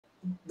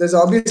there's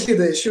obviously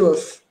the issue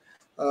of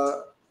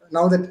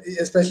now that,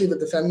 especially with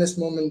the feminist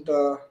movement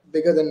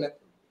bigger than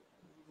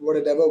what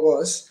it ever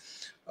was,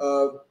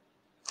 uh,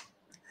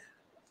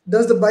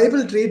 does the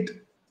Bible treat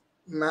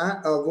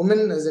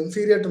women as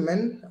inferior to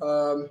men?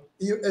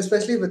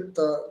 Especially with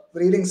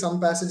reading some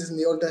passages in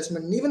the Old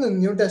Testament, and even in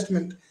the New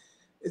Testament,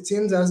 it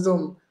seems as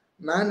though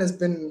man has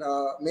been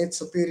made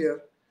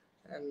superior.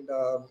 And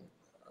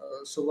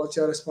so, what's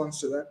your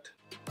response to that?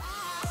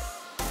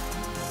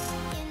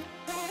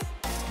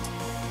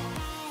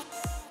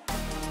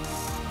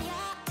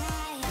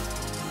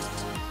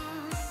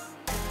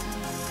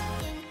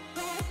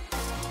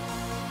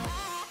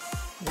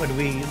 When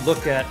we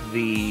look at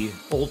the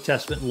Old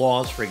Testament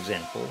laws, for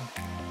example,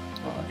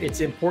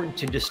 it's important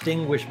to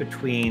distinguish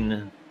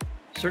between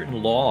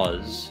certain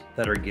laws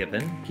that are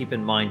given. Keep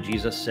in mind,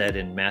 Jesus said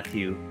in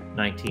Matthew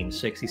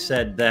 19:6, he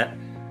said that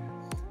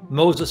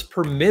Moses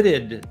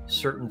permitted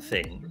certain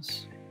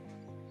things,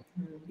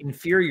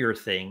 inferior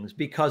things,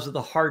 because of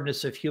the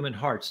hardness of human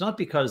hearts, not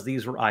because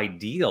these were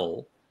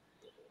ideal,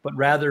 but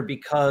rather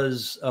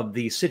because of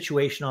the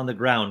situation on the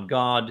ground.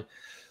 God,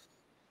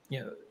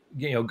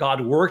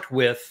 God worked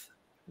with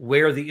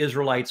where the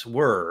Israelites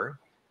were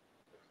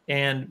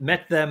and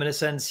met them in a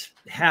sense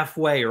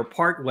halfway or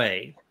part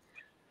way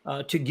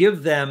to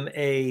give them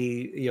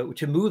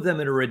to move them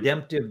in a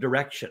redemptive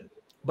direction.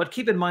 But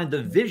keep in mind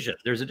the vision.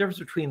 There's a difference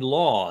between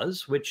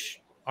laws, which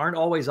aren't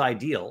always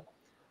ideal,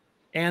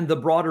 and the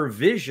broader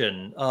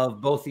vision of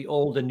both the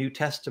Old and New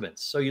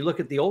Testaments. So you look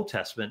at the Old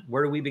Testament,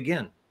 where do we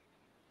begin?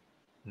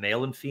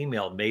 Male and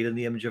female, made in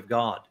the image of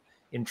God,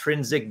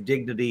 intrinsic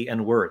dignity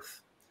and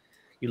worth.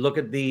 You look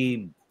at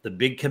the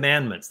big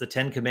commandments, the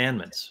 10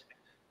 commandments.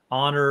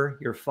 Honor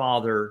your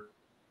father,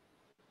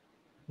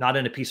 not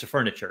in a piece of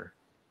furniture.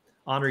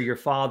 Honor your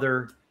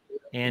father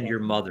and your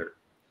mother.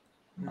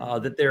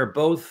 That they're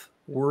both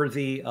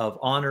worthy of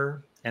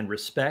honor and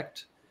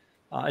respect.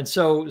 And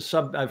so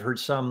I've heard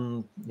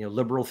some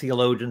liberal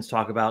theologians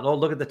talk about, oh,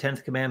 look at the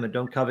 10th commandment.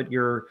 Don't covet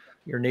your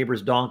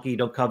neighbor's donkey.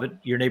 Don't covet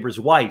your neighbor's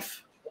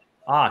wife.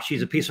 Ah,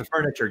 she's a piece of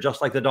furniture,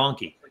 just like the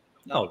donkey.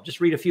 No, just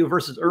read a few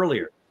verses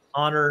earlier.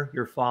 Honor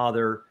your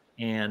father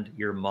and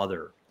your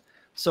mother.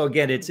 So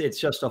again, it's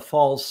just a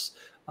false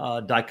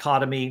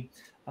dichotomy.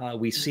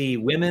 We see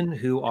women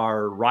who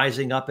are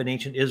rising up in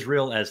ancient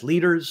Israel as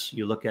leaders.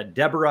 You look at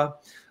Deborah.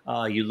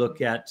 You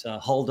look at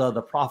Huldah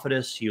the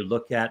prophetess. You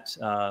look at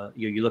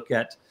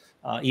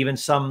even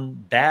some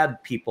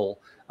bad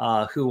people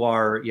who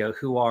are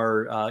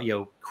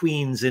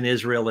queens in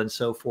Israel and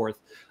so forth.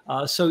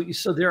 So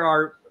there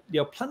are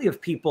plenty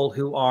of people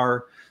who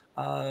are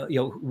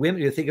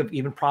women. You think of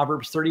even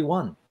Proverbs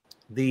 31.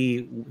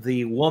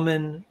 The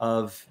woman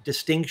of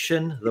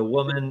distinction, the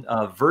woman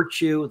of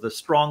virtue, the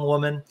strong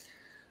woman.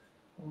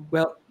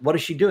 Well, what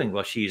is she doing?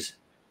 Well, she's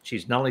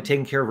not only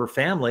taking care of her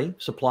family,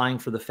 supplying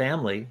for the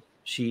family.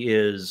 She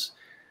is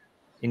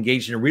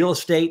engaged in real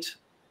estate.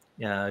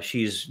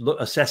 She's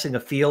assessing a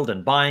field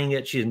and buying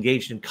it. She's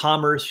engaged in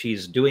commerce.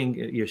 She's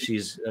doing.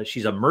 She's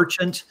a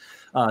merchant,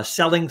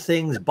 selling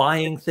things,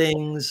 buying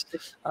things.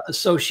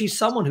 So she's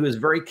someone who is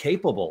very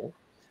capable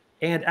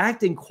and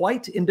acting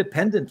quite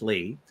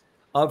independently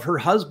of her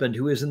husband,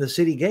 who is in the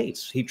city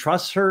gates. He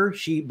trusts her.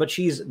 But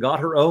she's got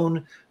her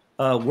own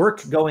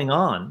work going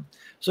on.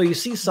 So you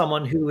see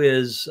someone who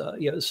is,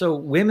 so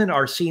women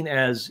are seen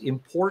as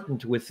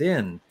important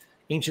within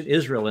ancient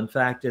Israel. In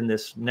fact, in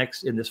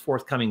this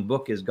forthcoming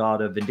book, Is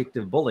God a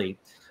Vindictive Bully?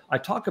 I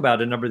talk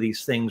about a number of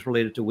these things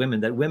related to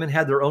women, that women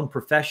had their own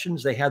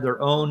professions. They had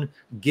their own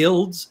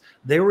guilds.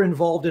 They were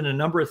involved in a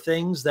number of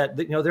things that,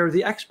 they're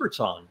the experts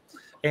on.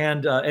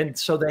 And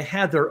so they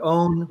had their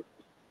own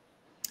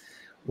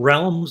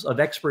realms of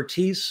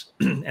expertise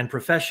and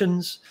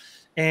professions,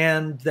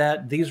 and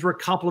that these were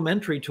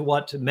complementary to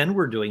what men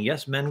were doing.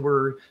 Yes, men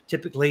were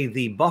typically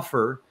the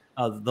buffer,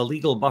 the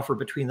legal buffer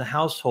between the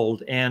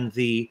household and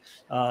the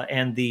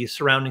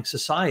surrounding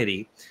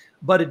society.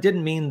 But it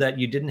didn't mean that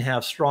you didn't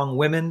have strong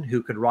women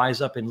who could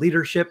rise up in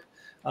leadership,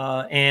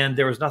 and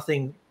there was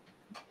nothing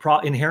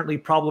inherently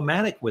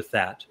problematic with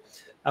that.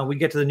 We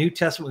get to the New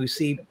Testament, we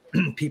see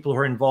people who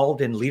are involved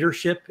in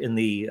leadership in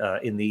the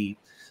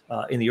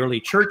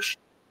early church.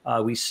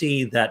 We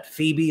see that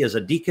Phoebe is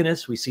a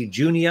deaconess. We see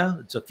Junia,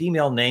 it's a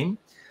female name.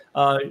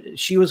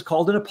 She was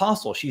called an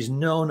apostle. She's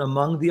known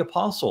among the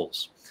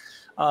apostles.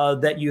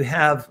 That you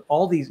have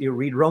all these, you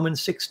read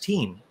Romans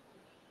 16,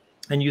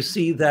 and you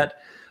see that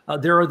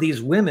there are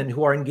these women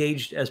who are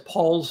engaged as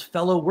Paul's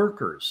fellow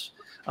workers.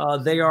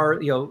 They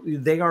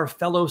are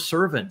fellow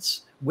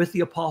servants with the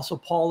apostle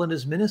Paul and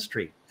his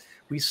ministry.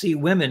 We see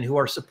women who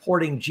are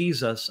supporting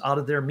Jesus out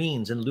of their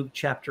means in Luke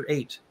chapter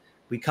 8.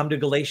 We come to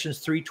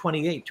Galatians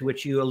 3:28, to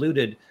which you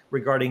alluded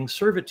regarding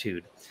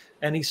servitude.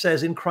 And he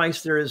says, in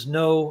Christ there is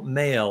no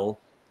male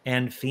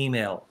and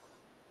female,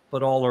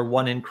 but all are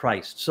one in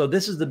Christ. So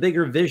this is the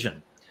bigger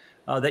vision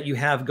that you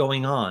have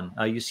going on.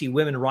 You see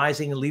women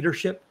rising in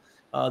leadership.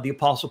 The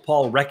Apostle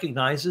Paul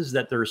recognizes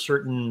that there are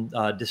certain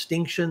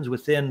distinctions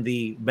within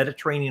the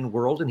Mediterranean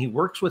world, and he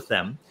works with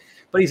them,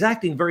 but he's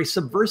acting very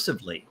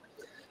subversively.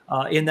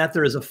 in that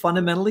there is a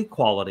fundamental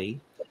equality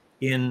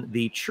in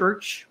the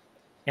church.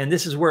 And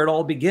this is where it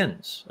all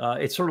begins.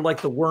 It's sort of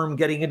like the worm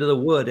getting into the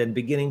wood and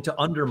beginning to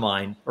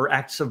undermine or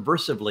act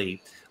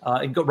subversively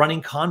and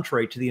running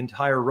contrary to the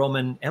entire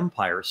Roman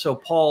Empire. So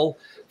Paul,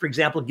 for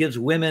example, gives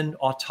women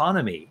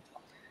autonomy,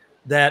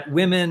 that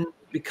women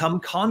become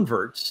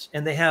converts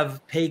and they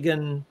have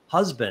pagan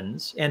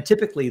husbands. And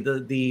typically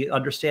the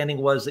understanding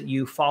was that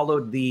you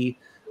followed the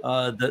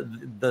god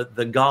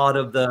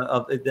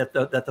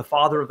that the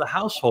father of the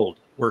household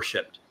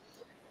worshipped.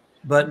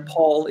 But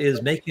Paul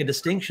is making a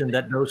distinction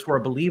that those who are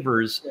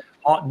believers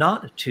ought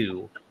not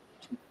to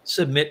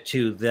submit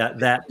to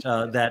that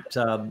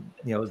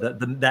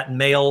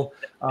male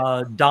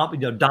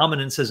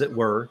dominance, as it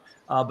were,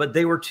 but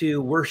they were to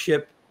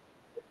worship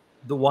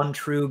the one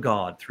true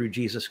God through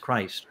Jesus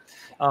Christ.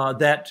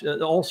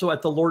 Also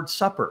at the Lord's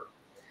Supper,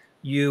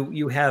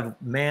 you have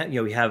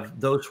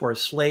those who are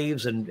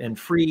slaves and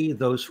free,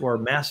 those who are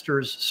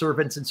masters,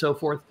 servants, and so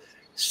forth,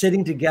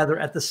 sitting together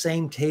at the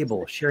same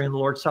table, sharing the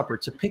Lord's Supper.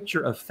 It's a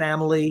picture of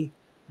family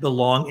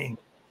belonging.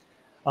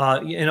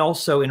 And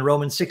also in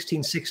Romans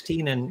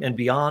 16:16 and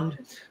beyond,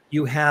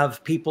 you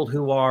have people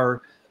who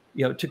are,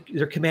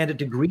 they're commanded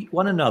to greet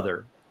one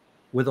another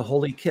with a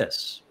holy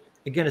kiss.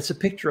 Again, it's a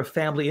picture of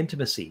family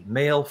intimacy,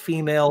 male,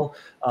 female,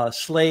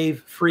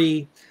 slave,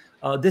 free.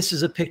 This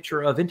is a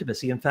picture of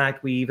intimacy. In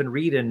fact, we even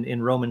read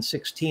in Romans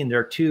 16, there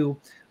are two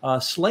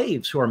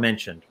slaves who are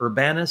mentioned,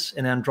 Urbanus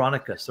and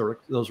Andronicus.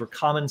 Those were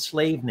common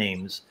slave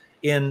names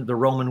in the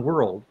Roman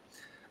world.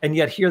 And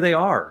yet here they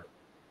are,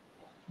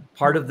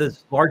 part of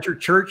this larger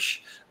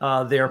church.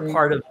 They are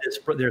part of this.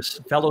 They're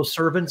fellow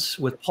servants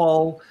with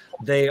Paul.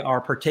 They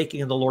are partaking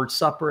in the Lord's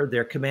Supper.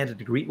 They're commanded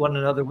to greet one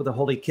another with a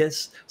holy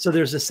kiss. So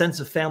there's a sense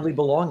of family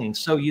belonging.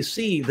 So you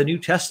see, the New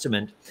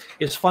Testament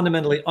is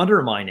fundamentally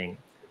undermining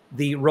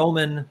the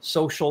Roman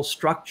social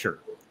structure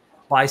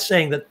by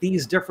saying that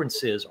these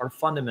differences are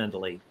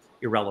fundamentally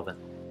irrelevant.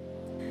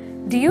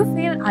 Do you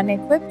feel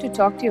unequipped to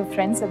talk to your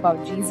friends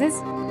about Jesus?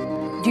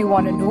 Do you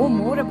want to know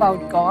more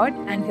about God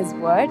and His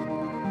Word?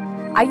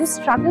 Are you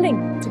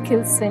struggling to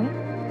kill sin?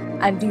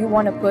 And do you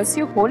want to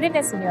pursue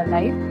holiness in your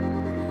life?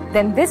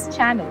 Then this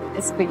channel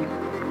is for you.